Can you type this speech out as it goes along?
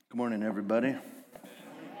Good morning, everybody.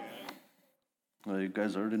 Well, you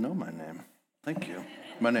guys already know my name. Thank you.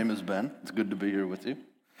 My name is Ben. It's good to be here with you.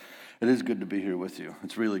 It is good to be here with you.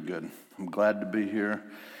 It's really good. I'm glad to be here.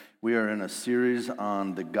 We are in a series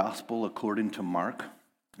on the gospel according to Mark,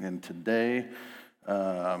 and today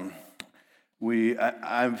I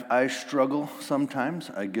struggle sometimes.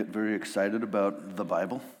 I get very excited about the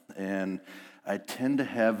Bible, and I tend to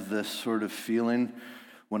have this sort of feeling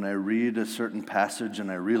when I read a certain passage and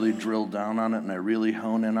I really drill down on it and I really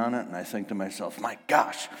hone in on it, and I think to myself, my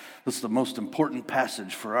gosh, this is the most important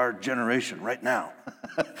passage for our generation right now.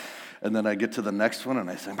 And then I get to the next one and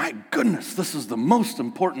I say, my goodness, this is the most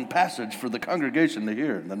important passage for the congregation to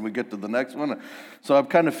hear. And then we get to the next one. So I'm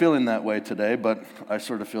kind of feeling that way today, but I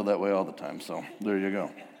sort of feel that way all the time. So there you go.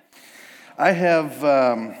 I have,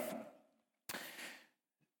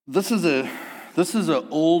 this is an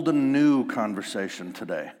old and new conversation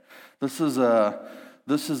today. This is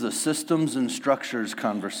a systems and structures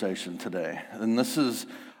conversation today. And this is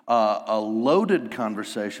a loaded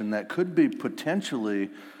conversation that could be potentially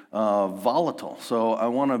volatile. So I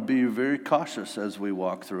want to be very cautious as we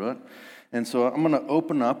walk through it. And so I'm going to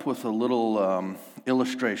open up with a little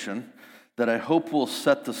illustration that I hope will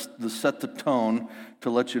set the tone to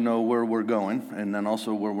let you know where we're going and then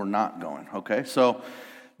also where we're not going. Okay? So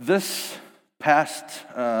this past,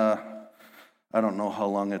 I don't know how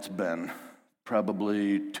long it's been,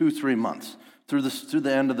 probably 2-3 months, through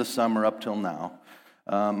the end of the summer up till now,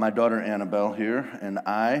 my daughter Annabelle here and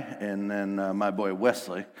I, and then my boy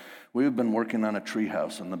Wesley, we've been working on a tree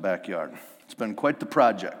house in the backyard. It's been quite the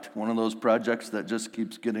project, one of those projects that just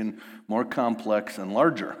keeps getting more complex and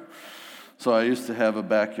larger. So I used to have a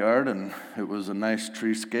backyard, and it was a nice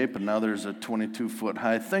treescape, and now there's a 22-foot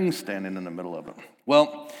high thing standing in the middle of it.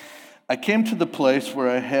 Well, I came to the place where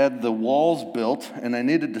I had the walls built, and I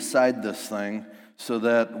needed to side this thing so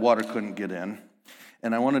that water couldn't get in.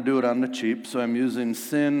 And I want to do it on the cheap, so I'm using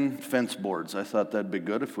thin fence boards. I thought that'd be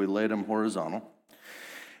good if we laid them horizontal.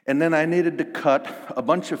 And then I needed to cut a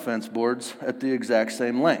bunch of fence boards at the exact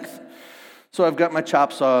same length. So I've got my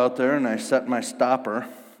chop saw out there, and I set my stopper,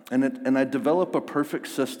 and I develop a perfect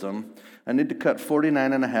system. I need to cut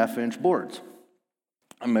 49.5-inch boards.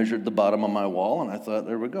 I measured the bottom of my wall, and I thought,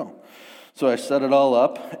 there we go. So I set it all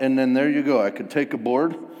up, and then there you go. I could take a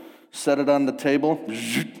board, set it on the table,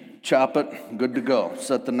 chop it, good to go.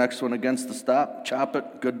 Set the next one against the stop, chop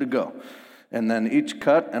it, good to go. And then each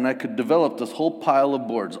cut, and I could develop this whole pile of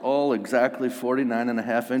boards, all exactly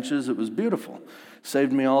 49.5 inches. It was beautiful.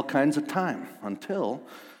 Saved me all kinds of time until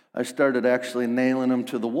I started actually nailing them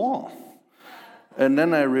to the wall. And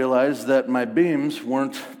then I realized that my beams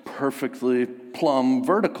weren't perfectly plumb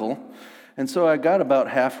vertical. And so I got about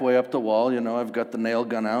halfway up the wall. I've got the nail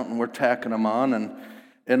gun out, and we're tacking them on,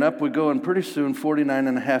 and up we go, and pretty soon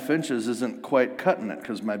 49.5 inches isn't quite cutting it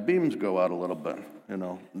because my beams go out a little bit.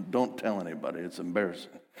 Don't tell anybody. It's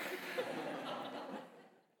embarrassing.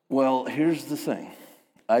 Well, here's the thing.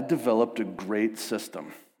 I developed a great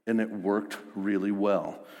system, and it worked really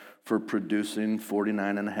well for producing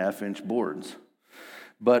 49.5-inch boards.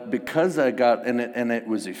 But because I got, and it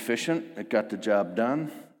was efficient, it got the job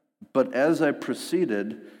done, but as I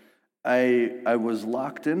proceeded, I was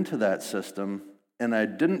locked into that system, and I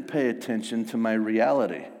didn't pay attention to my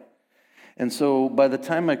reality. And so by the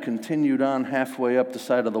time I continued on halfway up the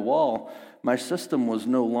side of the wall, my system was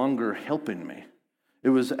no longer helping me. It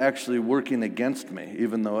was actually working against me,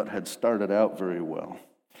 even though it had started out very well.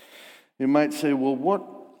 You might say, well,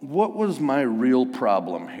 what was my real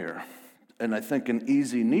problem here? And I think an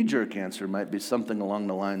easy knee-jerk answer might be something along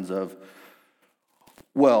the lines of,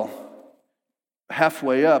 well,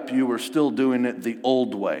 halfway up, you were still doing it the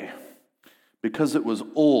old way. Because it was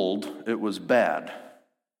old, it was bad.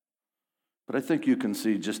 But I think you can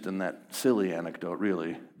see just in that silly anecdote,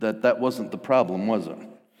 really, that wasn't the problem, was it?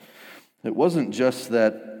 It wasn't just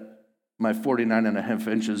that my 49.5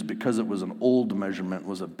 inches, because it was an old measurement,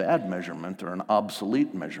 was a bad measurement or an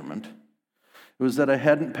obsolete measurement. It was that I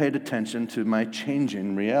hadn't paid attention to my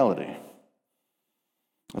changing reality.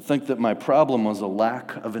 I think that my problem was a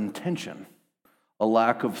lack of intention, a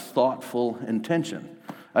lack of thoughtful intention.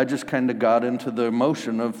 I just kind of got into the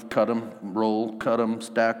motion of cut them, roll, cut them,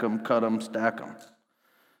 stack them, cut them, stack them.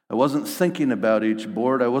 I wasn't thinking about each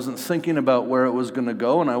board. I wasn't thinking about where it was going to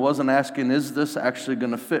go, and I wasn't asking, is this actually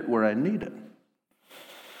going to fit where I need it?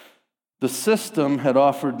 The system had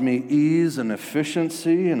offered me ease and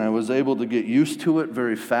efficiency, and I was able to get used to it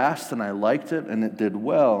very fast, and I liked it, and it did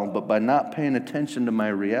well. But by not paying attention to my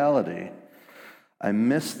reality, I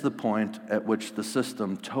missed the point at which the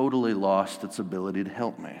system totally lost its ability to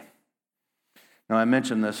help me. Now, I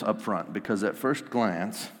mention this up front because at first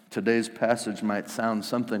glance, Today's passage might sound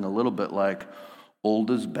something a little bit like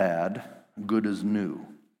old is bad, good is new.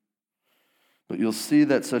 But you'll see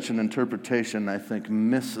that such an interpretation, I think,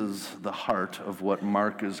 misses the heart of what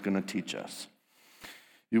Mark is going to teach us.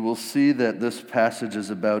 You will see that this passage is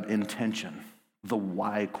about intention, the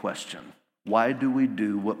why question. Why do we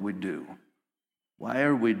do what we do? Why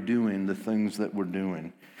are we doing the things that we're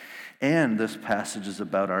doing? And this passage is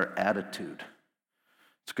about our attitude.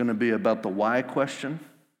 It's going to be about the why question,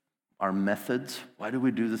 our methods. Why do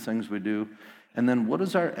we do the things we do? And then what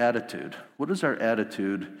is our attitude? What is our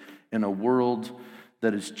attitude in a world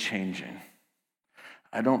that is changing?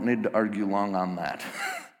 I don't need to argue long on that.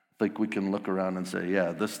 I think we can look around and say,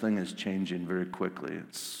 yeah, this thing is changing very quickly.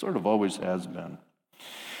 It sort of always has been.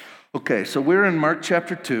 Okay, so we're in Mark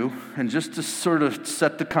chapter 2, and just to sort of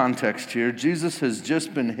set the context here, Jesus has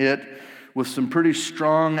just been hit with some pretty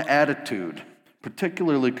strong attitude,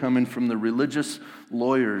 particularly coming from the religious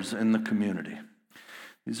lawyers in the community.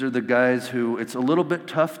 These are the guys who it's a little bit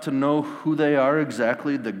tough to know who they are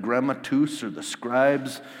exactly, the grammatus or the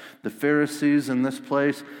scribes, the Pharisees in this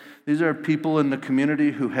place. These are people in the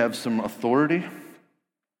community who have some authority,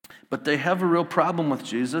 but they have a real problem with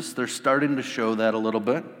Jesus. They're starting to show that a little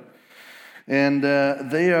bit. And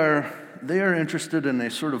they are interested in a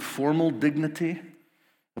sort of formal dignity,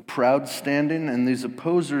 a proud standing, and these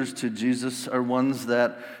opposers to Jesus are ones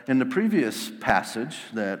that, in the previous passage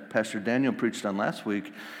that Pastor Daniel preached on last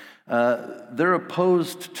week, they're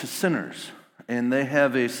opposed to sinners, and they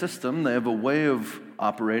have a system, they have a way of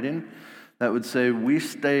operating that would say we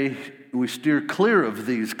steer clear of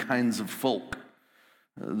these kinds of folk.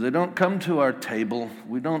 They don't come to our table.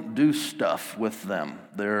 We don't do stuff with them.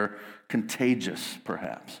 They're contagious,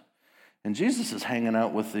 perhaps. And Jesus is hanging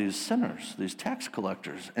out with these sinners, these tax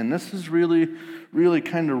collectors, and this is really, really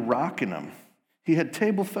kind of rocking him. He had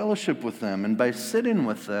table fellowship with them, and by sitting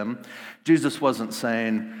with them, Jesus wasn't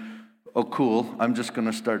saying, oh, cool, I'm just going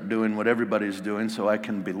to start doing what everybody's doing so I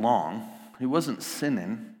can belong. He wasn't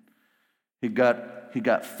sinning. He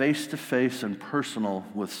got face-to-face and personal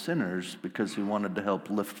with sinners because he wanted to help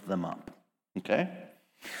lift them up, okay?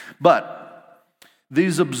 But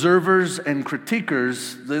these observers and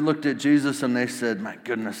critiquers, they looked at Jesus and they said, my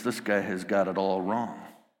goodness, this guy has got it all wrong.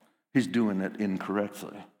 He's doing it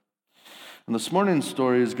incorrectly. And this morning's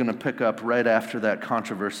story is going to pick up right after that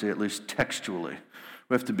controversy, at least textually.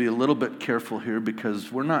 We have to be a little bit careful here because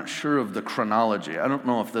we're not sure of the chronology. I don't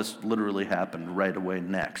know if this literally happened right away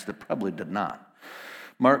next. It probably did not.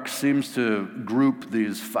 Mark seems to group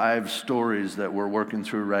these 5 stories that we're working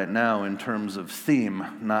through right now in terms of theme,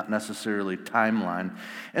 not necessarily timeline.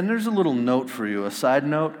 And there's a little note for you, a side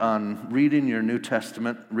note on reading your New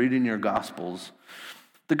Testament, reading your Gospels.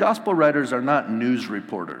 The Gospel writers are not news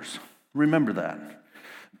reporters. Remember that.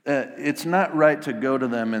 It's not right to go to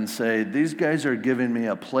them and say, these guys are giving me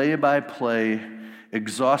a play-by-play,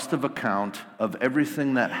 exhaustive account of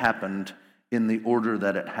everything that happened in the order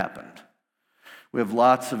that it happened. We have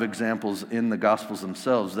lots of examples in the Gospels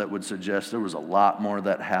themselves that would suggest there was a lot more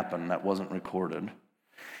that happened that wasn't recorded.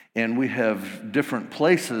 And we have different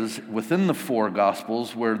places within the 4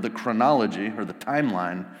 Gospels where the chronology or the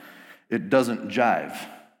timeline, it doesn't jive.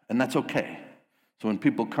 And that's okay. So when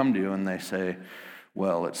people come to you and they say,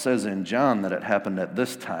 well, it says in John that it happened at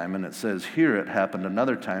this time, and it says here it happened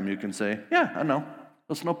another time, you can say, yeah, I know.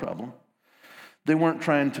 That's no problem. They weren't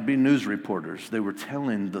trying to be news reporters. They were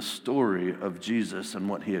telling the story of Jesus and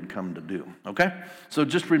what he had come to do, okay? So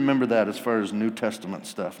just remember that as far as New Testament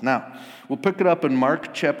stuff. Now, we'll pick it up in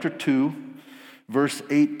Mark chapter 2, verse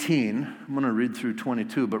 18. I'm going to read through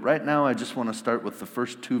 22, but right now I just want to start with the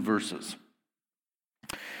first 2 verses.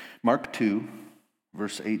 Mark 2,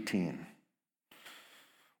 verse 18.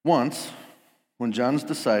 Once, when John's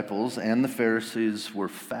disciples and the Pharisees were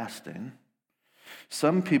fasting,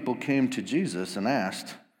 some people came to Jesus and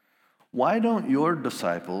asked, why don't your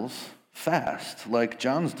disciples fast like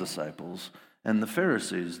John's disciples and the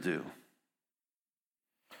Pharisees do?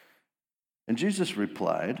 And Jesus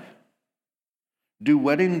replied, do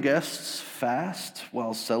wedding guests fast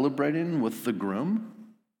while celebrating with the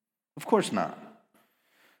groom? Of course not.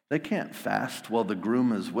 They can't fast while the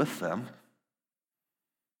groom is with them.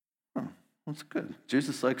 That's good.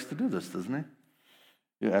 Jesus likes to do this, doesn't he?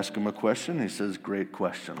 You ask him a question, he says, great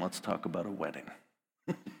question. Let's talk about a wedding.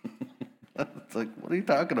 It's like, what are you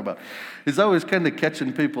talking about? He's always kind of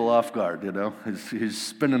catching people off guard, you know. He's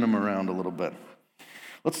spinning them around a little bit.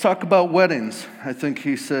 Let's talk about weddings. I think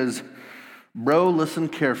he says, bro, listen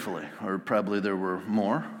carefully. Or probably there were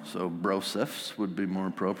more, so brosifs would be more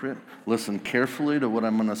appropriate. Listen carefully to what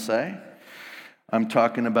I'm going to say. I'm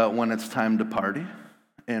talking about when it's time to party.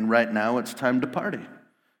 And right now it's time to party.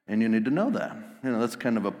 And you need to know that. That's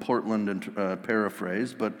kind of a Portland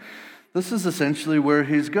paraphrase, but this is essentially where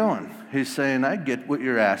he's going. He's saying, I get what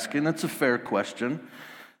you're asking. That's a fair question.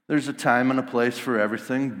 There's a time and a place for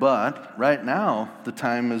everything, but right now, the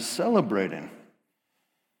time is celebrating.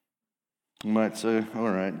 You might say, all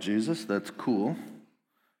right, Jesus, that's cool,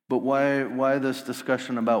 but why this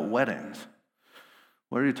discussion about weddings?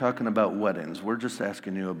 Why are you talking about weddings? We're just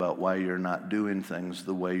asking you about why you're not doing things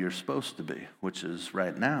the way you're supposed to be, which is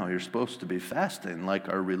right now, you're supposed to be fasting like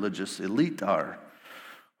our religious elite are,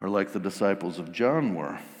 or like the disciples of John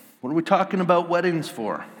were. What are we talking about weddings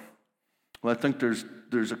for? Well, I think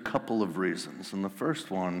there's a couple of reasons. And the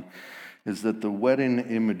first one is that the wedding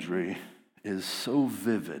imagery is so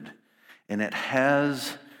vivid, and it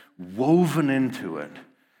has woven into it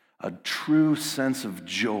a true sense of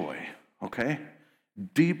joy, okay?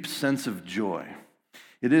 Deep sense of joy.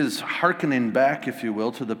 It is hearkening back, if you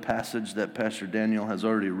will, to the passage that Pastor Daniel has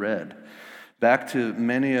already read, back to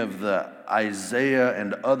many of the Isaiah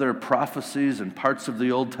and other prophecies and parts of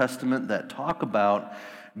the Old Testament that talk about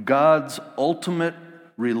God's ultimate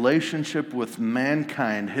relationship with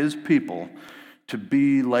mankind, his people, to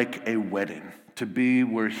be like a wedding, to be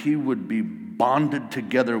where he would be bonded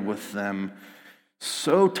together with them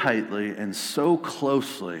so tightly and so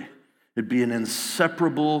closely. It'd be an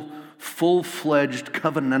inseparable, full-fledged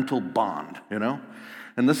covenantal bond,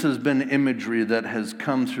 And this has been imagery that has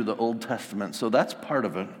come through the Old Testament, so that's part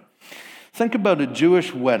of it. Think about a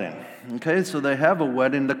Jewish wedding, okay? So they have a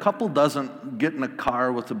wedding. The couple doesn't get in a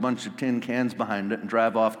car with a bunch of tin cans behind it and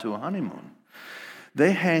drive off to a honeymoon.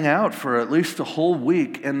 They hang out for at least a whole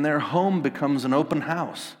week, and their home becomes an open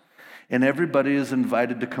house. And everybody is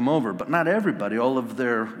invited to come over, but not everybody, all of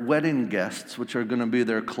their wedding guests, which are going to be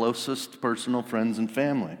their closest personal friends and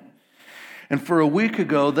family. And for a week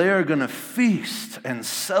ago, they are going to feast and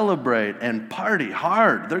celebrate and party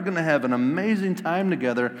hard. They're going to have an amazing time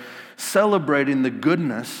together celebrating the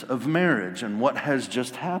goodness of marriage and what has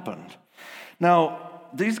just happened. Now,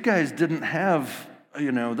 these guys didn't have,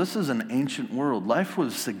 this is an ancient world. Life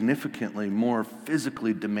was significantly more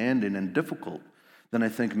physically demanding and difficult than I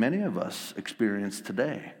think many of us experience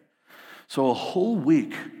today. So a whole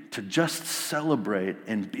week to just celebrate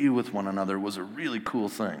and be with one another was a really cool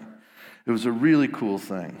thing. It was a really cool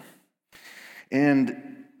thing.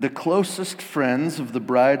 And the closest friends of the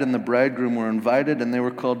bride and the bridegroom were invited, and they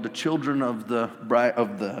were called the children of the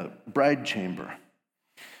bride chamber.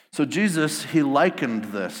 So Jesus, he likened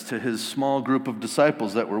this to his small group of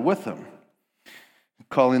disciples that were with him,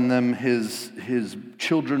 calling them his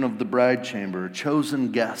children of the bride chamber,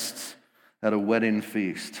 chosen guests at a wedding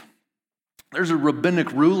feast. There's a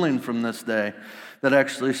rabbinic ruling from this day that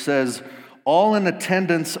actually says, all in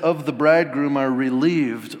attendance of the bridegroom are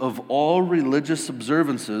relieved of all religious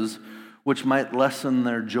observances which might lessen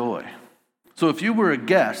their joy. So if you were a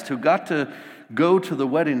guest who got to go to the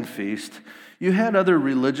wedding feast, you had other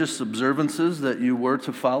religious observances that you were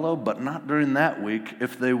to follow, but not during that week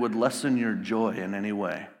if they would lessen your joy in any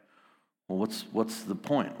way. Well, what's the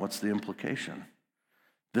point? What's the implication?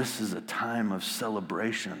 This is a time of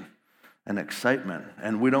celebration and excitement,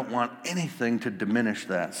 and we don't want anything to diminish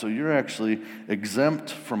that. So you're actually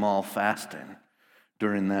exempt from all fasting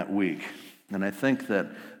during that week. And I think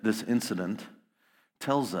that this incident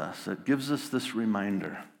tells us, it gives us this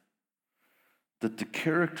reminder that the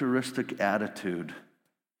characteristic attitude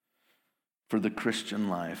for the Christian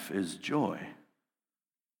life is joy.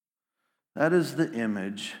 That is the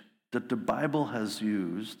image that the Bible has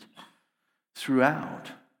used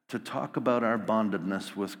throughout to talk about our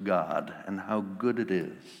bondedness with God and how good it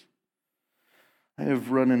is. I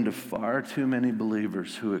have run into far too many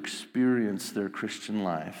believers who experience their Christian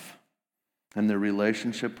life and their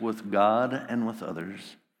relationship with God and with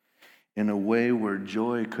others in a way where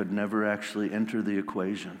joy could never actually enter the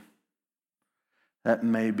equation. That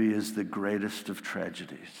maybe is the greatest of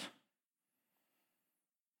tragedies.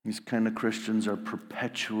 These kind of Christians are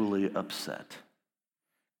perpetually upset,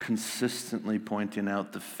 consistently pointing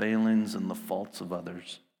out the failings and the faults of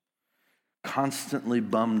others, constantly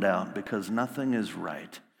bummed out because nothing is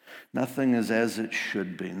right, nothing is as it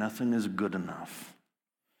should be, nothing is good enough.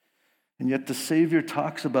 And yet the Savior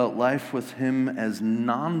talks about life with him as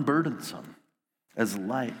non-burdensome, as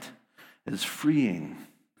light, as freeing,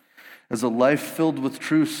 as a life filled with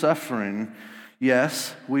true suffering.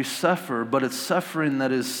 Yes, we suffer, but it's suffering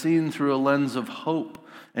that is seen through a lens of hope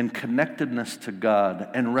and connectedness to God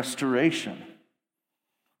and restoration.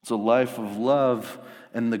 It's a life of love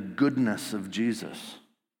and the goodness of Jesus.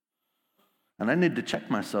 And I need to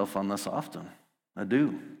check myself on this often. I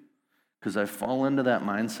do. Because I fall into that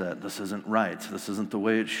mindset. This isn't right. This isn't the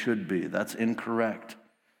way it should be. That's incorrect.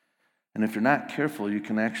 And if you're not careful, you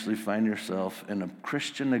can actually find yourself in a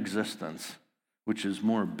Christian existence which is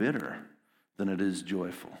more bitter than it is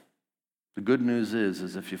joyful. The good news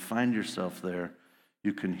is if you find yourself there,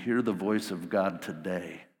 you can hear the voice of God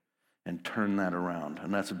today and turn that around.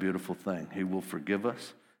 And that's a beautiful thing. He will forgive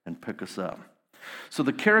us and pick us up. So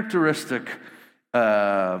the characteristic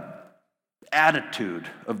attitude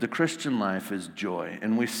of the Christian life is joy.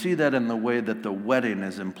 And we see that in the way that the wedding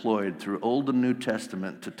is employed through Old and New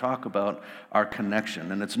Testament to talk about our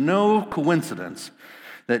connection. And it's no coincidence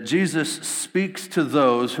that Jesus speaks to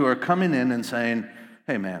those who are coming in and saying,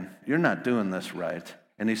 hey man, you're not doing this right.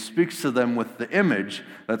 And he speaks to them with the image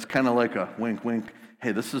that's kind of like a wink, wink.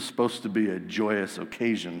 Hey, this is supposed to be a joyous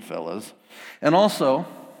occasion, fellas. And also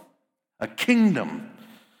a kingdom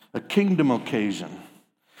occasion.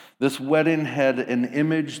 This wedding had an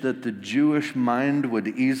image that the Jewish mind would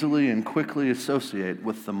easily and quickly associate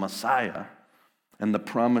with the Messiah and the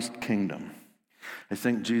promised kingdom. I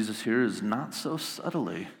think Jesus here is not so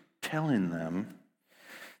subtly telling them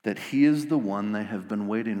that he is the one they have been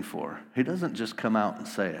waiting for. He doesn't just come out and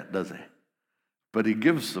say it, does he? But he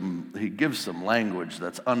gives some language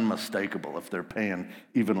that's unmistakable if they're paying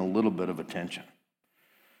even a little bit of attention.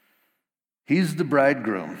 He's the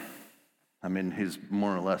bridegroom. I mean, he's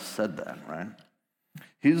more or less said that, right?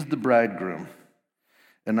 He's the bridegroom.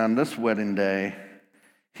 And on this wedding day,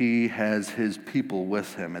 he has his people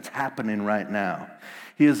with him. It's happening right now.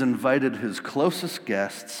 He has invited his closest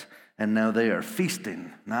guests, and now they are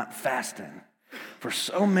feasting, not fasting. For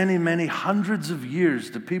so many, many hundreds of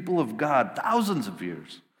years, the people of God, thousands of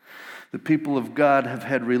years, the people of God have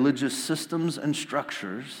had religious systems and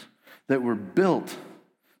structures that were built,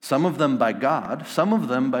 some of them by God, some of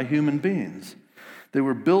them by human beings. They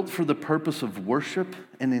were built for the purpose of worship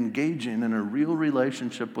and engaging in a real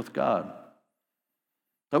relationship with God.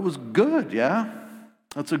 That was good, yeah?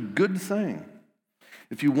 That's a good thing.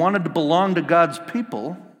 If you wanted to belong to God's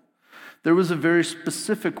people, there was a very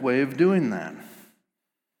specific way of doing that.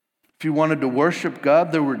 If you wanted to worship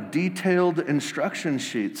God, there were detailed instruction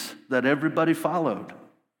sheets that everybody followed.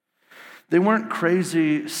 They weren't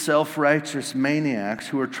crazy, self-righteous maniacs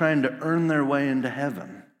who were trying to earn their way into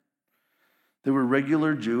heaven. They were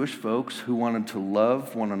regular Jewish folks who wanted to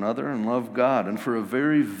love one another and love God. And for a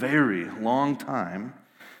very, very long time,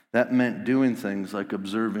 that meant doing things like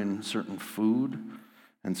observing certain food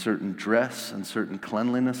and certain dress and certain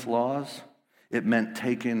cleanliness laws. It meant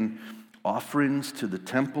taking offerings to the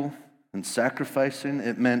temple and sacrificing.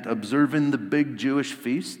 It meant observing the big Jewish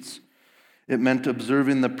feasts. It meant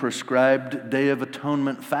observing the prescribed Day of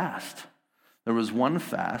Atonement fast. There was one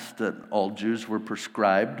fast that all Jews were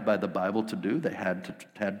prescribed by the Bible to do. They had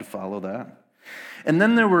to follow that. And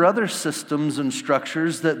then there were other systems and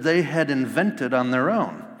structures that they had invented on their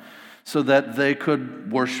own so that they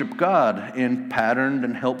could worship God in patterned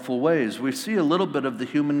and helpful ways. We see a little bit of the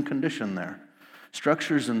human condition there.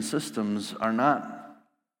 Structures and systems are not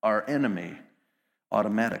our enemy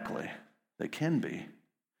automatically. They can be.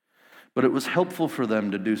 But it was helpful for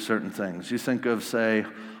them to do certain things. You think of, say,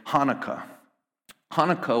 Hanukkah.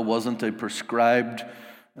 Hanukkah wasn't a prescribed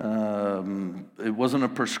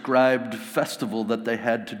festival that they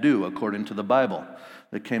had to do according to the Bible.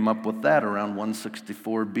 They came up with that around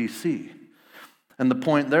 164 BC. And the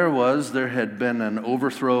point there had been an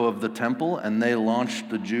overthrow of the temple, and they launched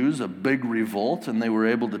the Jews a big revolt, and they were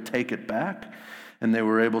able to take it back, and they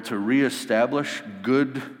were able to reestablish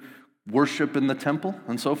good worship in the temple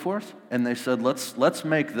and so forth. And they said, let's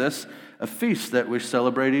make this a feast that we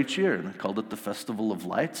celebrate each year. And they called it the Festival of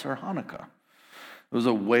Lights or Hanukkah. It was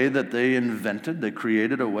a way that they invented. They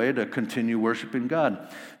created a way to continue worshiping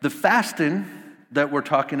God. The fasting that we're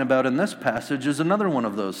talking about in this passage is another one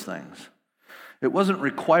of those things. It wasn't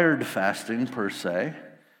required fasting per se.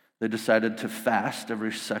 They decided to fast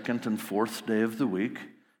every second and fourth day of the week.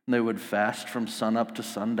 And they would fast from sunup to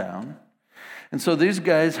sundown. And so these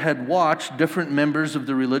guys had watched different members of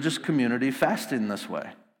the religious community fasting this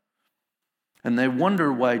way. And they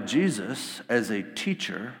wonder why Jesus, as a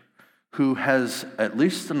teacher who has at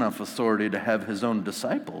least enough authority to have his own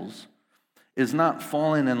disciples, is not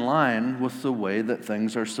falling in line with the way that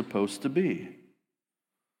things are supposed to be.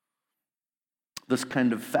 This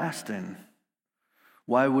kind of fasting,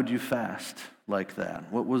 why would you fast like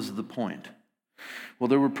that? What was the point? Well,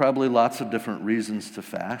 there were probably lots of different reasons to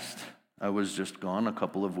fast. I was just gone a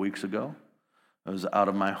couple of weeks ago. I was out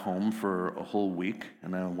of my home for a whole week,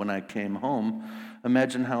 and when I came home,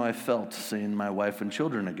 imagine how I felt seeing my wife and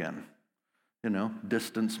children again. You know,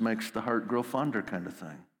 distance makes the heart grow fonder kind of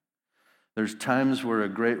thing. There's times where a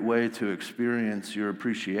great way to experience your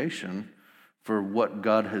appreciation for what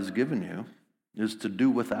God has given you is to do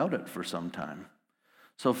without it for some time.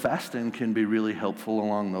 So fasting can be really helpful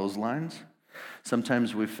along those lines.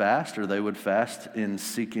 Sometimes we fast, or they would fast in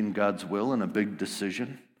seeking God's will in a big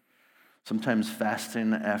decision. Sometimes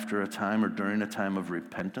fasting after a time or during a time of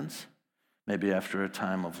repentance, maybe after a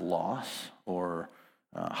time of loss or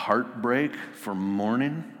heartbreak, for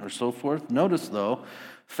mourning or so forth. Notice, though,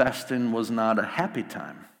 fasting was not a happy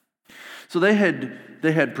time. So they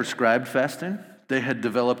had prescribed fasting. They had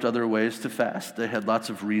developed other ways to fast. They had lots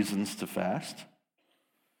of reasons to fast.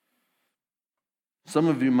 Some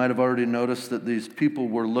of you might have already noticed that these people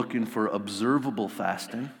were looking for observable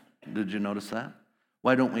fasting. Did you notice that?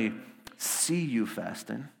 Why don't we see you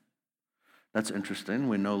fasting? That's interesting.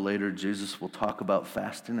 We know later Jesus will talk about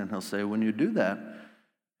fasting, and he'll say, when you do that,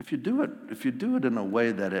 if you do it in a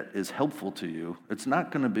way that it is helpful to you, it's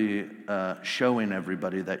not going to be showing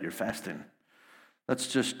everybody that you're fasting. That's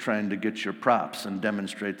just trying to get your props and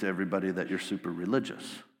demonstrate to everybody that you're super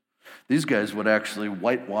religious. These guys would actually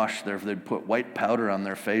whitewash they'd put white powder on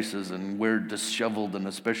their faces and wear disheveled and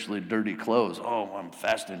especially dirty clothes. Oh, I'm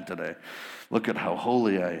fasting today. Look at how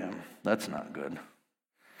holy I am. That's not good.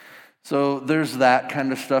 So there's that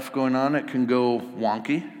kind of stuff going on. It can go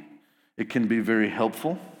wonky. It can be very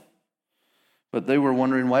helpful. But they were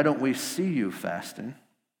wondering, why don't we see you fasting?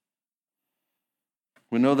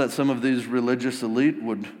 We know that some of these religious elite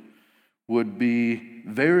would be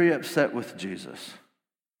very upset with Jesus.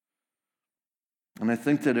 And I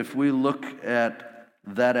think that if we look at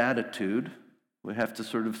that attitude, we have to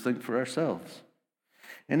sort of think for ourselves.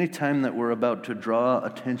 Anytime that we're about to draw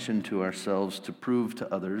attention to ourselves to prove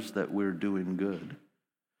to others that we're doing good,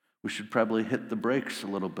 we should probably hit the brakes a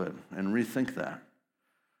little bit and rethink that.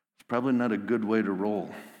 It's probably not a good way to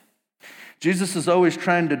roll. Jesus is always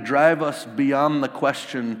trying to drive us beyond the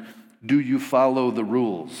question, do you follow the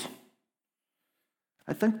rules?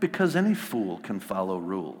 I think because any fool can follow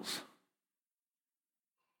rules.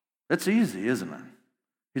 It's easy, isn't it?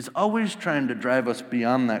 He's always trying to drive us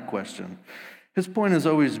beyond that question. His point is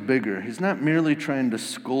always bigger. He's not merely trying to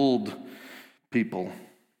scold people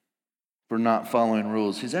for not following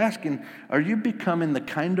rules. He's asking, are you becoming the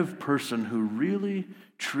kind of person who really,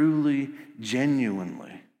 truly,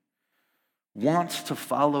 genuinely wants to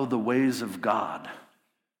follow the ways of God?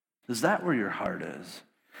 Is that where your heart is?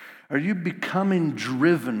 Are you becoming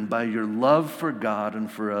driven by your love for God and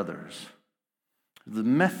for others? The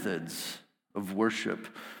methods of worship,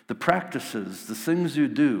 the practices, the things you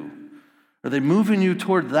do, are they moving you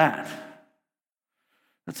toward that?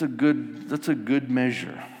 That's a good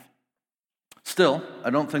measure. Still,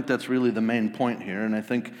 I don't think that's really the main point here, and I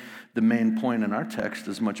think the main point in our text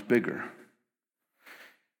is much bigger.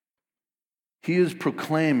 He is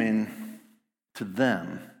proclaiming to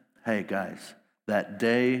them, hey guys, that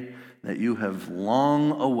day that you have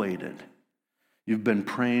long awaited, you've been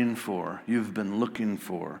praying for, you've been looking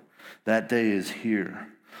for, that day is here.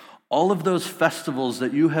 All of those festivals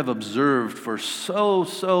that you have observed for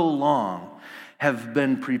so long have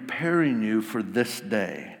been preparing you for this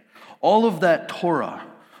day. All of that Torah,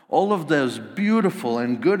 all of those beautiful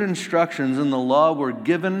and good instructions in the law were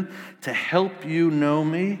given to help you know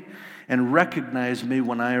me and recognize me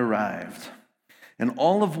when I arrived. And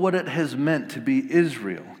all of what it has meant to be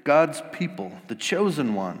Israel, God's people, the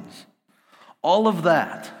chosen ones, all of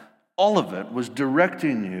that, all of it was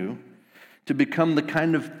directing you to become the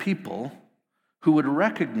kind of people who would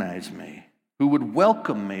recognize me, who would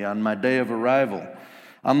welcome me on my day of arrival,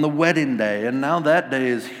 on the wedding day, and now that day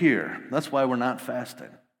is here. That's why we're not fasting.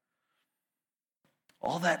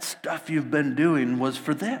 All that stuff you've been doing was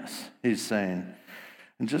for this, he's saying.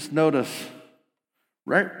 And just notice,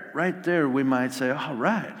 right there we might say, all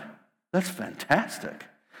right, that's fantastic.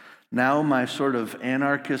 Now my sort of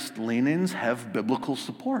anarchist leanings have biblical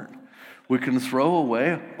support. We can throw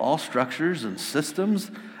away all structures and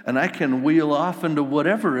systems, and I can wheel off into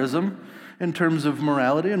whateverism in terms of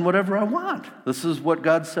morality and whatever I want. This is what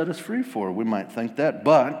God set us free for. We might think that,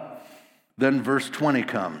 but then verse 20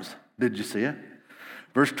 comes. Did you see it?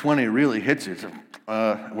 Verse 20 really hits you.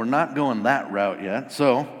 We're not going that route yet,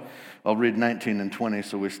 so I'll read 19 and 20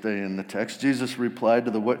 so we stay in the text. Jesus replied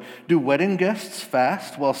to do wedding guests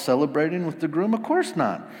fast while celebrating with the groom? Of course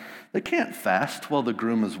not. They can't fast while the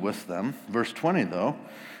groom is with them. Verse 20 though,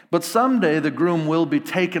 but someday the groom will be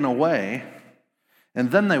taken away and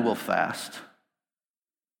then they will fast.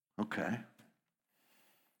 Okay.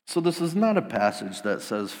 So this is not a passage that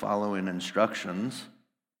says following instructions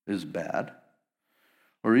is bad,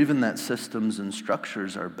 or even that systems and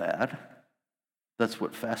structures are bad. That's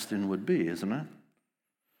what fasting would be, isn't it?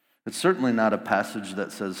 It's certainly not a passage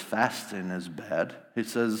that says fasting is bad. It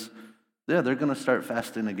says, yeah, they're going to start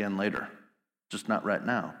fasting again later. just not right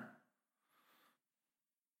now.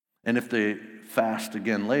 And if they fast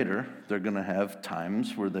again later, they're going to have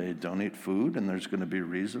times where they don't eat food, and there's going to be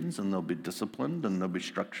reasons, and they'll be disciplined, and there'll be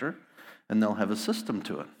structure, and they'll have a system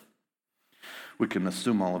to it. We can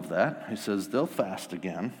assume all of that. He says they'll fast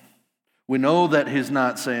again. We know that he's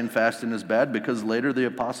not saying fasting is bad because later the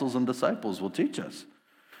apostles and disciples will teach us.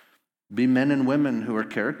 Be men and women who are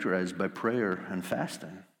characterized by prayer and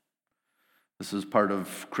fasting. This is part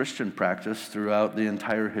of Christian practice throughout the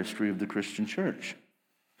entire history of the Christian church.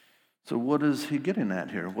 So what is he getting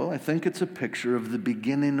at here? Well, I think it's a picture of the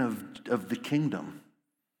beginning of the kingdom.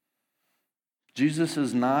 Jesus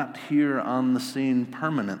is not here on the scene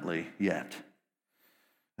permanently yet.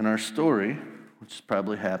 In our story, which is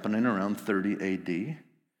probably happening around 30 AD,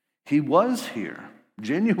 he was here,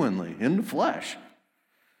 genuinely, in the flesh.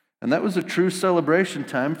 And that was a true celebration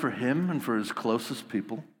time for him and for his closest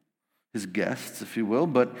people, his guests, if you will,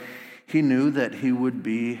 but he knew that he would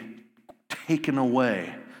be taken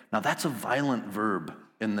away. Now, that's a violent verb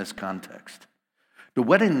in this context. The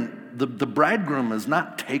wedding, the bridegroom is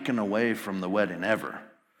not taken away from the wedding ever.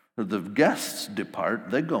 The guests depart,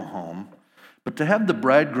 they go home. But to have the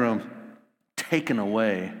bridegroom taken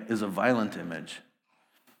away is a violent image.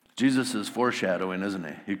 Jesus is foreshadowing, isn't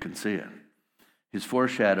he? You can see it. He's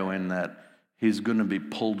foreshadowing that he's going to be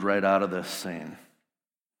pulled right out of this scene.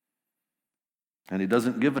 And he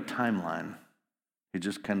doesn't give a timeline. He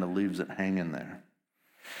just kind of leaves it hanging there.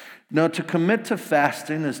 Now, to commit to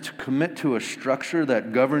fasting is to commit to a structure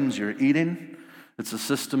that governs your eating. It's a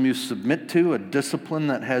system you submit to, a discipline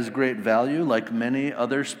that has great value, like many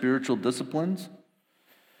other spiritual disciplines.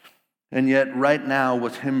 And yet, right now,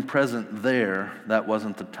 with him present there, that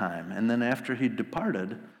wasn't the time. And then after he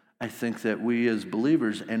departed, I think that we as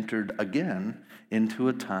believers entered again into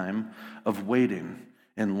a time of waiting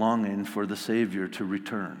and longing for the Savior to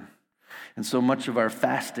return. And so much of our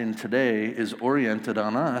fasting today is oriented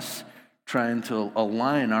on us trying to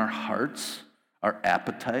align our hearts, our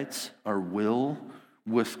appetites, our will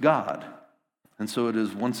with God. And so it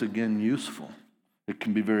is once again useful. It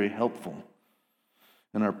can be very helpful.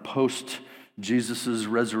 In our post-Jesus'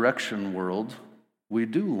 resurrection world, we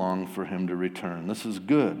do long for him to return. This is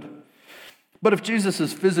good. But if Jesus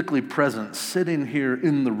is physically present, sitting here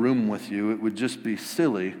in the room with you, it would just be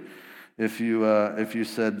silly if you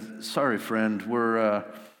said, "Sorry, friend,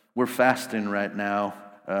 we're fasting right now,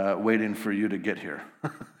 waiting for you to get here."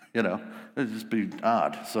 It'd just be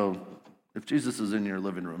odd. So if Jesus is in your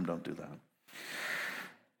living room, don't do that.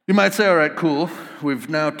 You might say, all right, cool. We've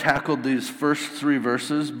now tackled these first 3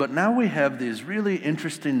 verses, but now we have these really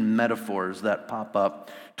interesting metaphors that pop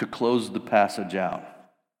up to close the passage out.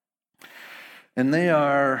 And they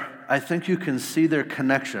are, I think you can see their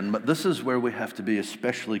connection, but this is where we have to be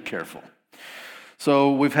especially careful.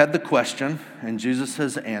 So we've had the question, and Jesus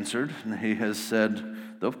has answered, and he has said,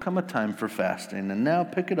 there'll come a time for fasting. And now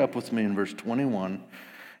pick it up with me in verse 21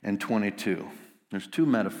 and 22. There's 2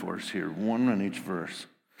 metaphors here, one in each verse.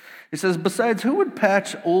 He says, "Besides, who would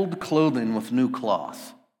patch old clothing with new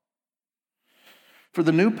cloth? For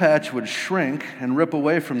the new patch would shrink and rip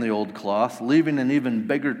away from the old cloth, leaving an even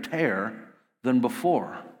bigger tear than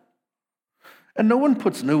before. And no one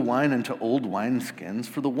puts new wine into old wineskins,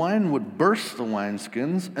 for the wine would burst the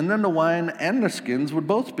wineskins, and then the wine and the skins would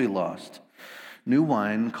both be lost. New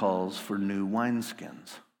wine calls for new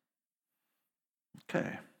wineskins."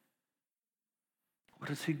 Okay. What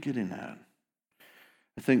is he getting at?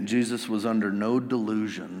 I think Jesus was under no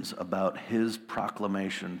delusions about his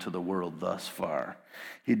proclamation to the world thus far.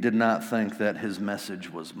 He did not think that his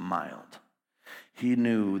message was mild. He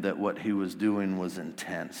knew that what he was doing was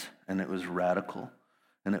intense, and it was radical,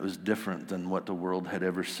 and it was different than what the world had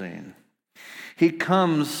ever seen. He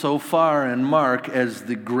comes so far in Mark as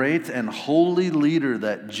the great and holy leader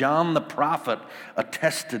that John the prophet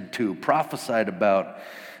attested to, prophesied about,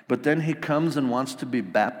 but then he comes and wants to be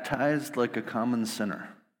baptized like a common sinner.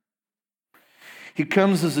 He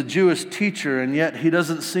comes as a Jewish teacher, and yet he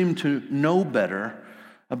doesn't seem to know better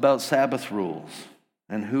about Sabbath rules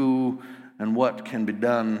and who and what can be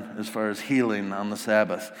done as far as healing on the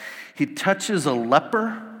Sabbath. He touches a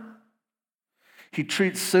leper. He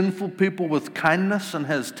treats sinful people with kindness and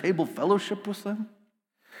has table fellowship with them.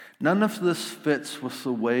 None of this fits with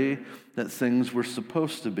the way that things were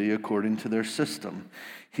supposed to be according to their system.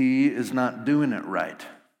 He is not doing it right.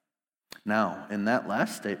 Now, in that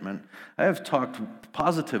last statement, I have talked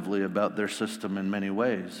positively about their system in many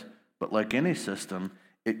ways, but like any system,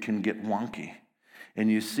 it can get wonky. And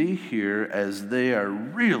you see here, as they are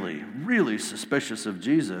really, really suspicious of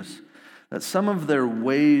Jesus, that some of their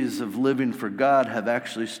ways of living for God have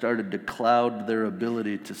actually started to cloud their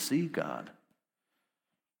ability to see God.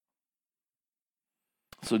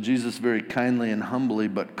 So Jesus very kindly and humbly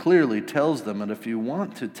but clearly tells them that if you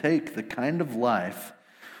want to take the kind of life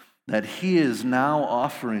that he is now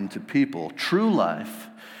offering to people, true life,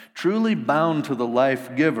 truly bound to the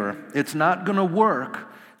life giver, it's not going to work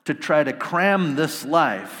to try to cram this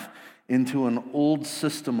life into an old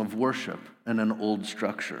system of worship and an old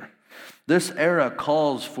structure. This era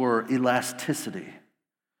calls for elasticity.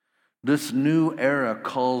 This new era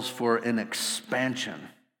calls for an expansion.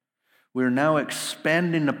 We're now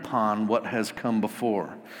expanding upon what has come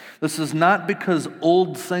before. This is not because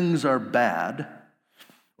old things are bad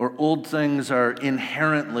or old things are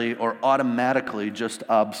inherently or automatically just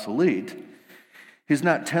obsolete. He's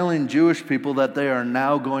not telling Jewish people that they are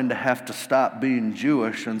now going to have to stop being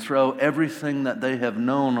Jewish and throw everything that they have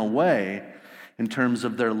known away in terms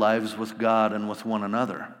of their lives with God and with one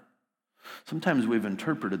another. Sometimes we've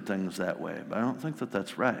interpreted things that way, but I don't think that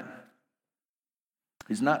that's right.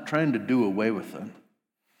 He's not trying to do away with it.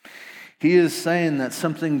 He is saying that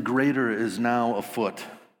something greater is now afoot.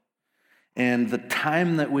 And the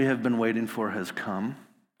time that we have been waiting for has come.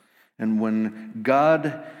 And when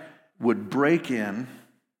God would break in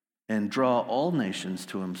and draw all nations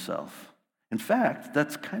to himself. In fact,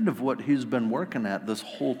 that's kind of what he's been working at this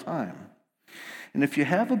whole time. And if you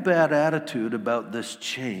have a bad attitude about this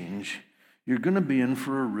change, you're going to be in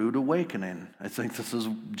for a rude awakening. I think this is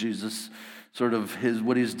Jesus sort of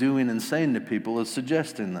what he's doing and saying to people is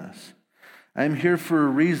suggesting this. I'm here for a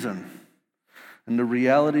reason, and the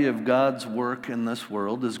reality of God's work in this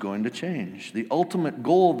world is going to change. The ultimate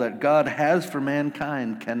goal that God has for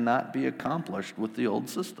mankind cannot be accomplished with the old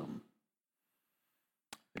system.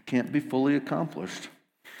 It can't be fully accomplished,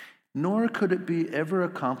 nor could it be ever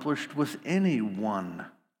accomplished with any one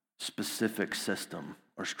specific system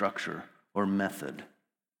or structure or method.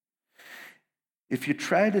 If you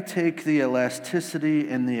try to take the elasticity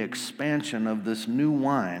and the expansion of this new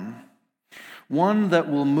wine, one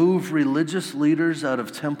that will move religious leaders out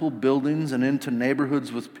of temple buildings and into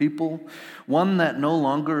neighborhoods with people, one that no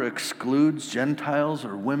longer excludes Gentiles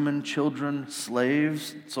or women, children,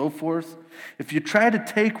 slaves, and so forth, if you try to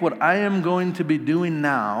take what I am going to be doing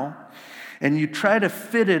now and you try to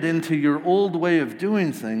fit it into your old way of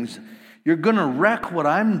doing things, you're going to wreck what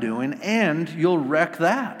I'm doing and you'll wreck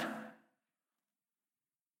that.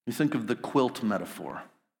 You think of the quilt metaphor.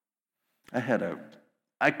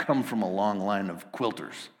 I come from a long line of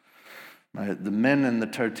quilters. The men in the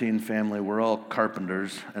Tartine family were all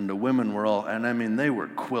carpenters, and the women were all, they were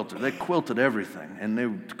quilters. They quilted everything, and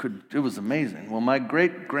it was amazing. Well, my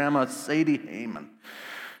great-grandma Sadie Heyman,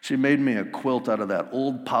 she made me a quilt out of that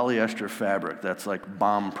old polyester fabric that's like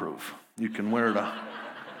bomb-proof. You can wear it.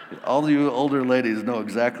 All you older ladies know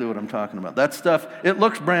exactly what I'm talking about. That stuff, it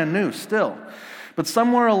looks brand new still. But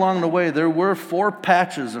somewhere along the way, there were 4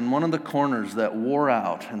 patches in one of the corners that wore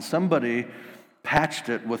out, and somebody patched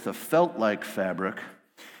it with a felt-like fabric,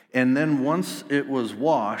 and then once it was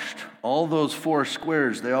washed, all those 4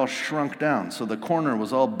 squares, they all shrunk down, so the corner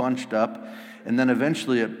was all bunched up, and then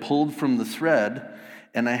eventually it pulled from the thread,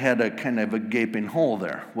 and I had a kind of a gaping hole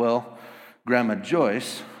there. Well, Grandma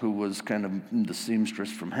Joyce, who was kind of the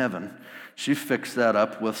seamstress from heaven, she fixed that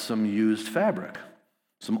up with some used fabric.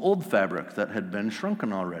 Some old fabric that had been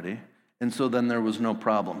shrunken already, and so then there was no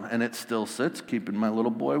problem. And it still sits, keeping my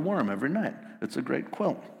little boy warm every night. It's a great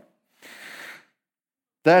quilt.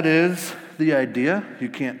 That is the idea. You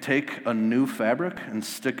can't take a new fabric and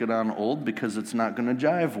stick it on old because it's not going to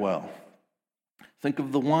jive well. Think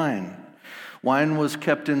of the wine. Wine was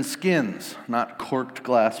kept in skins, not corked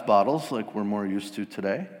glass bottles like we're more used to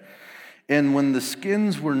today. And when the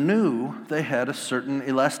skins were new, they had a certain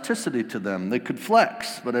elasticity to them. They could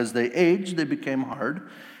flex, but as they aged, they became hard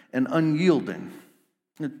and unyielding.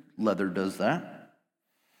 Leather does that.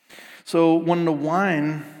 So when the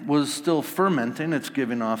wine was still fermenting, it's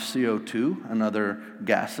giving off CO2 and other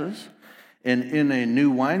gases. And in a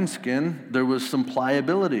new wineskin, there was some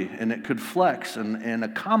pliability, and it could flex and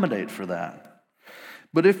accommodate for that.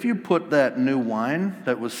 But if you put that new wine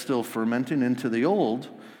that was still fermenting into the old,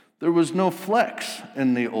 there was no flex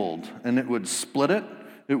in the old, and it would split it,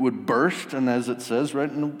 it would burst, and as it says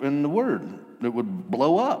right in the word, it would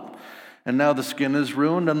blow up. And now the skin is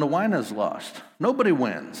ruined and the wine is lost. Nobody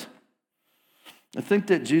wins. I think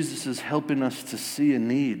that Jesus is helping us to see a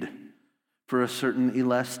need for a certain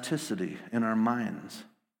elasticity in our minds.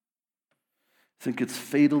 I think it's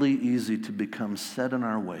fatally easy to become set in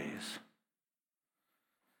our ways.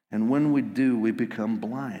 And when we do, we become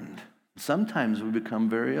blind. Sometimes we become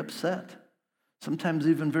very upset, sometimes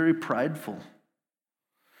even very prideful,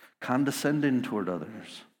 condescending toward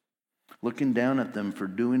others, looking down at them for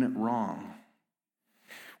doing it wrong.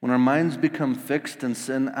 When our minds become fixed in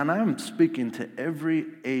sin, and I'm speaking to every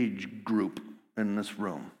age group in this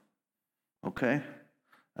room, okay?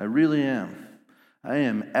 I really am. I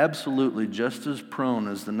am absolutely just as prone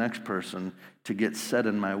as the next person to get set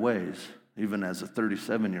in my ways, even as a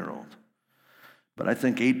 37-year-old. But I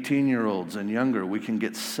think 18-year-olds and younger, we can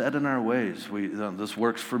get set in our ways. This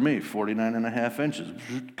works for me, 49 and a half inches.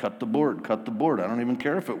 Cut the board. I don't even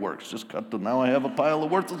care if it works. Just now I have a pile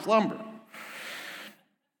of worthless lumber.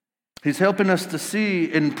 He's helping us to see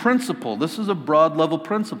in principle. This is a broad level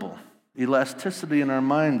principle. Elasticity in our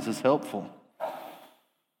minds is helpful.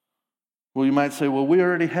 Well, you might say, well, we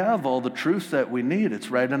already have all the truth that we need. It's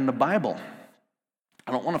right in the Bible.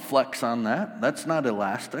 I don't want to flex on that. That's not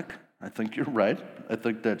elastic. I think you're right. I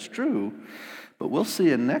think that's true. But we'll see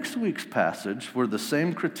in next week's passage where the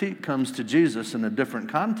same critique comes to Jesus in a different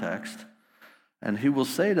context. And he will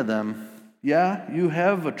say to them, yeah, you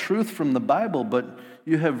have a truth from the Bible, but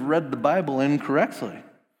you have read the Bible incorrectly.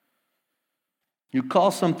 You call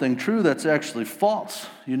something true that's actually false.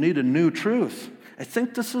 You need a new truth. I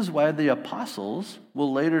think this is why the apostles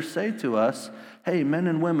will later say to us, hey, men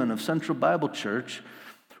and women of Central Bible Church,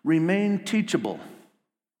 remain teachable.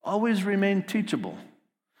 Always remain teachable.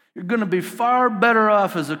 You're going to be far better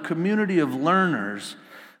off as a community of learners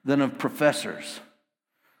than of professors.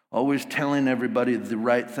 Always telling everybody the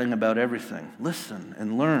right thing about everything. Listen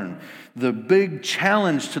and learn. The big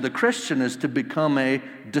challenge to the Christian is to become a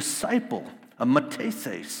disciple, a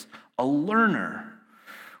mathetes, a learner.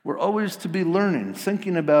 We're always to be learning,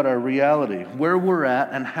 thinking about our reality, where we're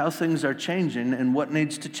at and how things are changing and what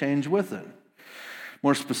needs to change with it.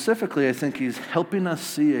 More specifically, I think he's helping us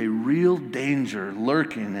see a real danger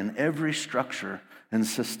lurking in every structure and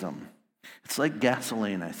system. It's like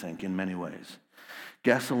gasoline, I think, in many ways.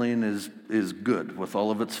 Gasoline is good with all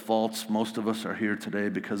of its faults. Most of us are here today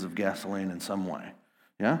because of gasoline in some way.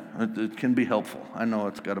 Yeah? It can be helpful. I know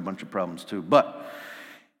it's got a bunch of problems too. But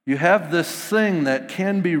you have this thing that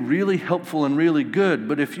can be really helpful and really good,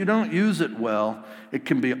 but if you don't use it well, it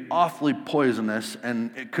can be awfully poisonous and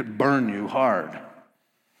it could burn you hard.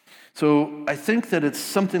 So I think that it's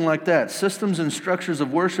something like that. Systems and structures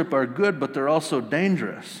of worship are good, but they're also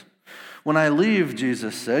dangerous. When I leave,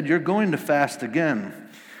 Jesus said, you're going to fast again.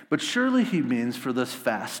 But surely he means for this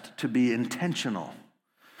fast to be intentional.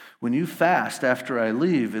 When you fast after I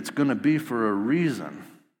leave, it's going to be for a reason.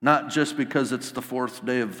 Not just because it's the fourth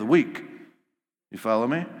day of the week. You follow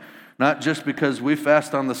me? Not just because we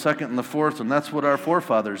fast on the second and the fourth, and that's what our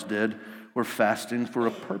forefathers did. We're fasting for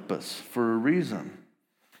a purpose, for a reason.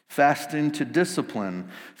 Fasting to discipline,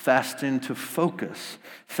 fasting to focus,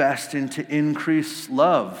 fasting to increase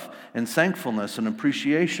love and thankfulness and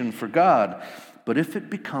appreciation for God. But if it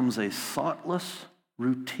becomes a thoughtless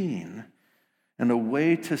routine and a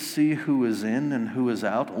way to see who is in and who is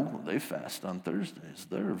out, oh, they fast on Thursdays,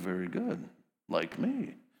 they're very good, like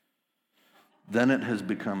me, then it has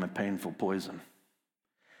become a painful poison.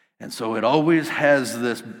 And so it always has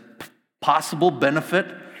this possible benefit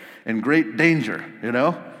and great danger, you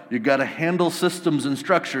know? You've got to handle systems and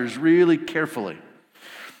structures really carefully.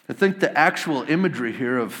 I think the actual imagery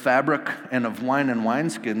here of fabric and of wine and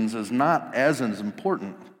wineskins is not as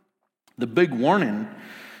important. The big warning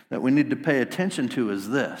that we need to pay attention to is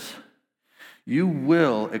this. You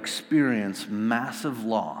will experience massive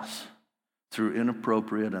loss through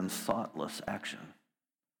inappropriate and thoughtless action.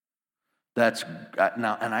 That's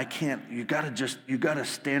now, and I can't, you got to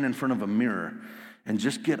stand in front of a mirror and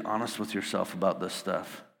just get honest with yourself about this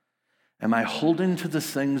stuff. Am I holding to the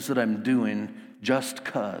things that I'm doing just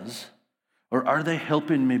 'cause? Or are they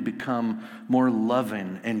helping me become more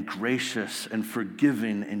loving and gracious and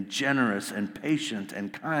forgiving and generous and patient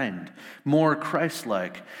and kind, more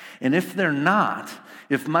Christ-like? And if they're not,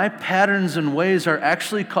 if my patterns and ways are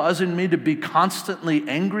actually causing me to be constantly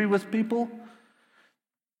angry with people,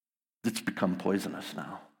 it's become poisonous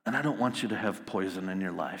now. And I don't want you to have poison in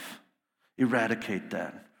your life. Eradicate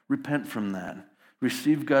that. Repent from that.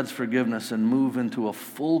 Receive God's forgiveness and move into a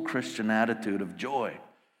full Christian attitude of joy.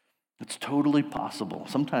 It's totally possible.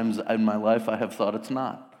 Sometimes in my life I have thought it's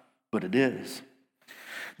not, but it is.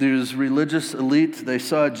 There's religious elite, they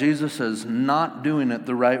saw Jesus as not doing it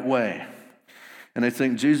the right way. And I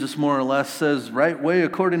think Jesus more or less says, right way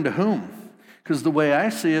according to whom? Because the way I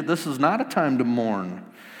see it, this is not a time to mourn.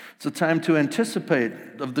 It's a time to anticipate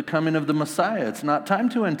of the coming of the Messiah. It's not time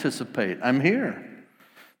to anticipate. I'm here.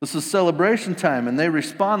 This is celebration time, and they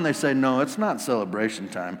respond, they say, no, it's not celebration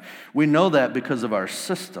time. We know that because of our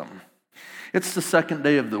system. It's the second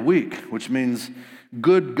day of the week, which means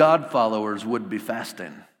good God followers would be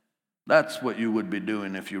fasting. That's what you would be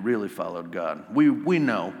doing if you really followed God. We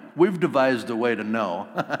know. We've devised a way to know.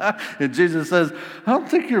 And Jesus says, I don't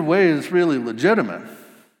think your way is really legitimate.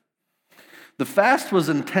 The fast was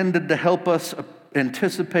intended to help us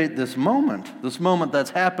anticipate this moment that's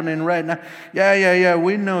happening right now. Yeah,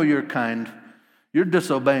 we know you're kind. You're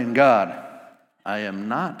disobeying God. I am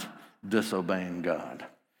not disobeying God.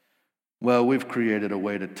 Well, we've created a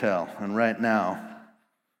way to tell. And right now,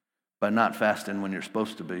 by not fasting when you're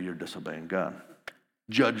supposed to be, you're disobeying God.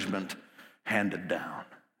 Judgment handed down.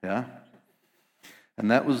 Yeah?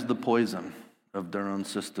 And that was the poison of their own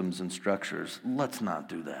systems and structures. Let's not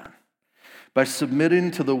do that. By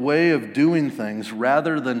submitting to the way of doing things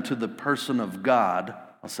rather than to the person of God,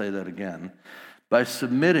 I'll say that again, by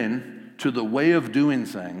submitting to the way of doing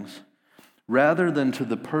things rather than to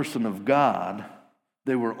the person of God,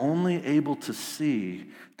 they were only able to see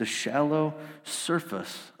the shallow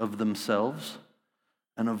surface of themselves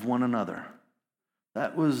and of one another.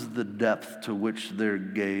 That was the depth to which their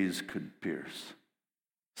gaze could pierce.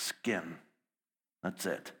 Skin. That's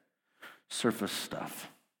it. Surface stuff.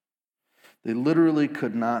 They literally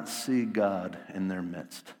could not see God in their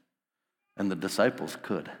midst. And the disciples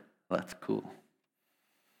could. That's cool.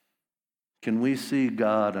 Can we see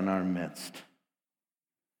God in our midst?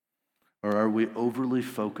 Or are we overly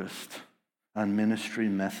focused on ministry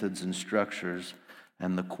methods and structures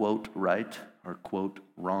and the quote right or quote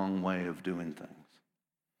wrong way of doing things?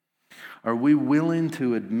 Are we willing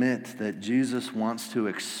to admit that Jesus wants to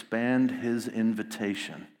expand his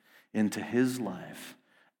invitation into his life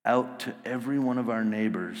out to every one of our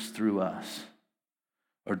neighbors through us?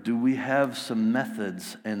 Or do we have some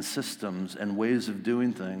methods and systems and ways of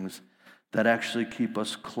doing things that actually keep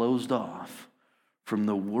us closed off from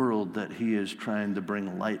the world that he is trying to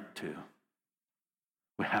bring light to?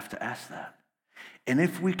 We have to ask that. And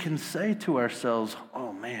if we can say to ourselves,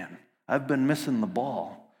 oh man, I've been missing the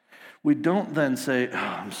ball, we don't then say, oh,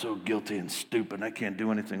 I'm so guilty and stupid, I can't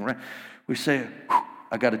do anything right. We say,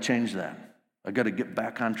 I got to change that. I got to get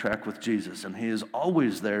back on track with Jesus. And he is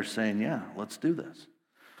always there saying, yeah, let's do this.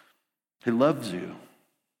 He loves you.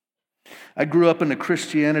 I grew up in a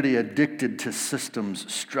Christianity addicted to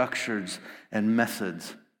systems, structures, and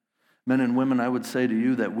methods. Men and women, I would say to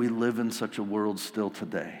you that we live in such a world still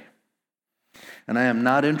today. And I am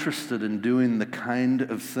not interested in doing the kind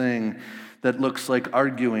of thing that looks like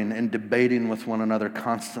arguing and debating with one another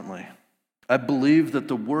constantly. I believe that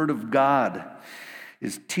the Word of God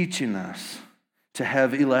is teaching us to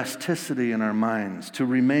have elasticity in our minds, to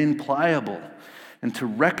remain pliable, and to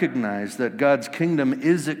recognize that God's kingdom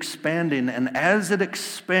is expanding, and as it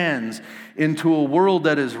expands into a world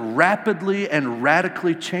that is rapidly and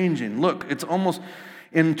radically changing. Look, it's almost,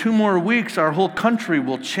 in 2 more weeks, our whole country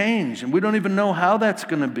will change, and we don't even know how that's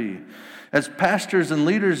going to be. As pastors and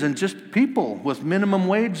leaders and just people with minimum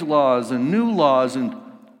wage laws and new laws and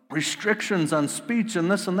restrictions on speech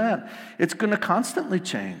and this and that, it's going to constantly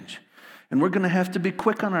change. And we're going to have to be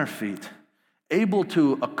quick on our feet, able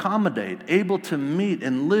to accommodate, able to meet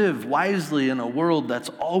and live wisely in a world that's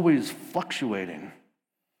always fluctuating.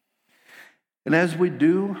 And as we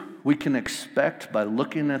do, we can expect by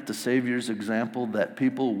looking at the Savior's example that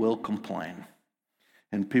people will complain.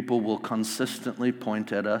 And people will consistently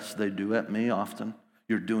point at us. They do at me often.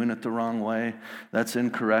 You're doing it the wrong way. That's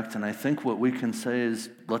incorrect. And I think what we can say is,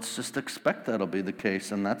 let's just expect that'll be the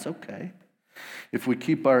case, and that's okay. If we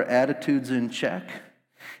keep our attitudes in check,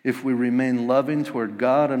 if we remain loving toward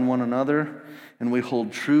God and one another, and we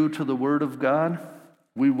hold true to the Word of God,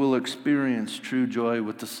 we will experience true joy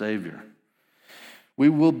with the Savior. We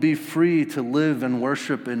will be free to live and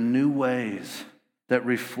worship in new ways that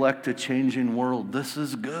reflect a changing world. This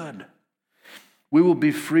is good. We will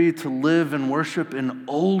be free to live and worship in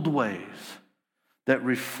old ways that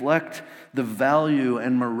reflect the value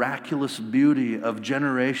and miraculous beauty of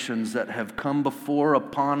generations that have come before,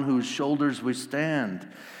 upon whose shoulders we stand.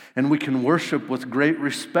 And we can worship with great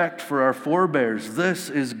respect for our forebears. This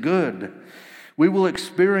is good. We will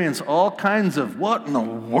experience all kinds of, what in the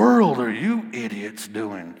world are you idiots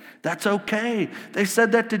doing? That's okay. They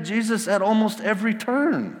said that to Jesus at almost every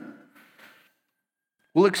turn.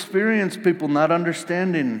 We'll experience people not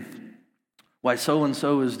understanding why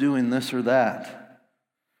so-and-so is doing this or that.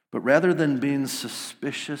 But rather than being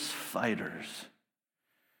suspicious fighters,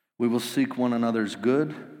 we will seek one another's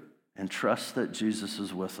good and trust that Jesus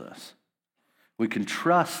is with us. We can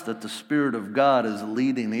trust that the Spirit of God is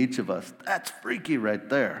leading each of us. That's freaky right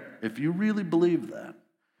there, if you really believe that.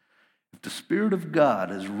 If the Spirit of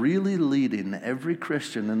God is really leading every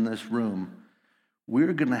Christian in this room,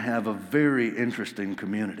 we're going to have a very interesting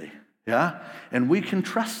community, yeah? And we can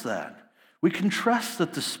trust that. We can trust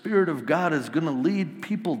that the Spirit of God is going to lead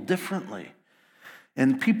people differently.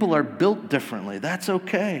 And people are built differently. That's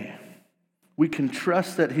okay. We can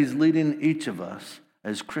trust that he's leading each of us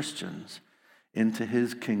as Christians into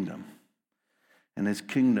his kingdom. And his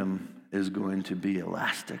kingdom is going to be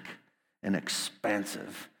elastic and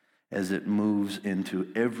expansive as it moves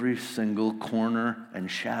into every single corner and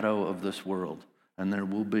shadow of this world. And there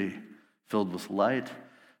will be filled with light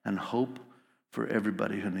and hope for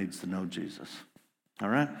everybody who needs to know Jesus. All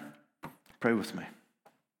right? Pray with me.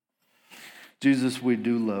 Jesus, we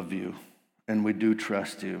do love you and we do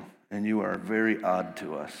trust you, and you are very odd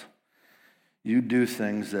to us. You do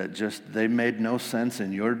things that they made no sense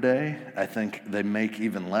in your day. I think they make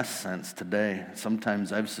even less sense today.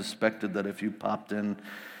 Sometimes I've suspected that if you popped in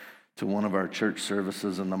to one of our church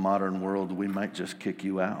services in the modern world, we might just kick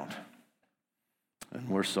you out. And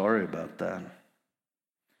we're sorry about that.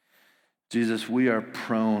 Jesus, we are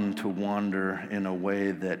prone to wander in a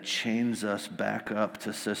way that chains us back up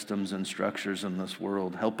to systems and structures in this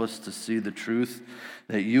world. Help us to see the truth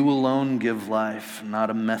that you alone give life, not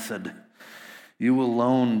a method. You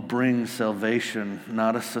alone bring salvation,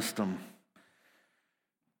 not a system,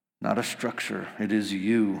 not a structure. It is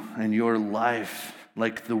you and your life,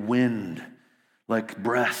 like the wind, like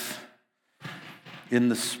breath. In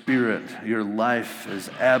the Spirit, your life is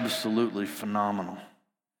absolutely phenomenal.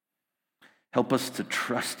 Help us to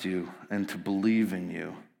trust you and to believe in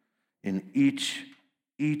you in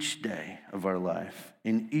each day of our life,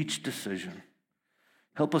 in each decision.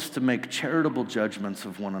 Help us to make charitable judgments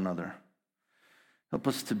of one another. Help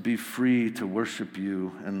us to be free to worship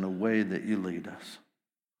you in the way that you lead us.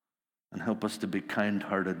 And help us to be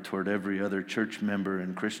kind-hearted toward every other church member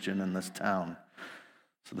and Christian in this town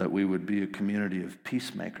so that we would be a community of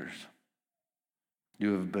peacemakers.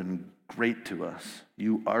 You have been great to us.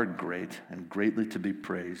 You are great and greatly to be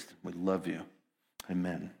praised. We love you.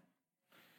 Amen.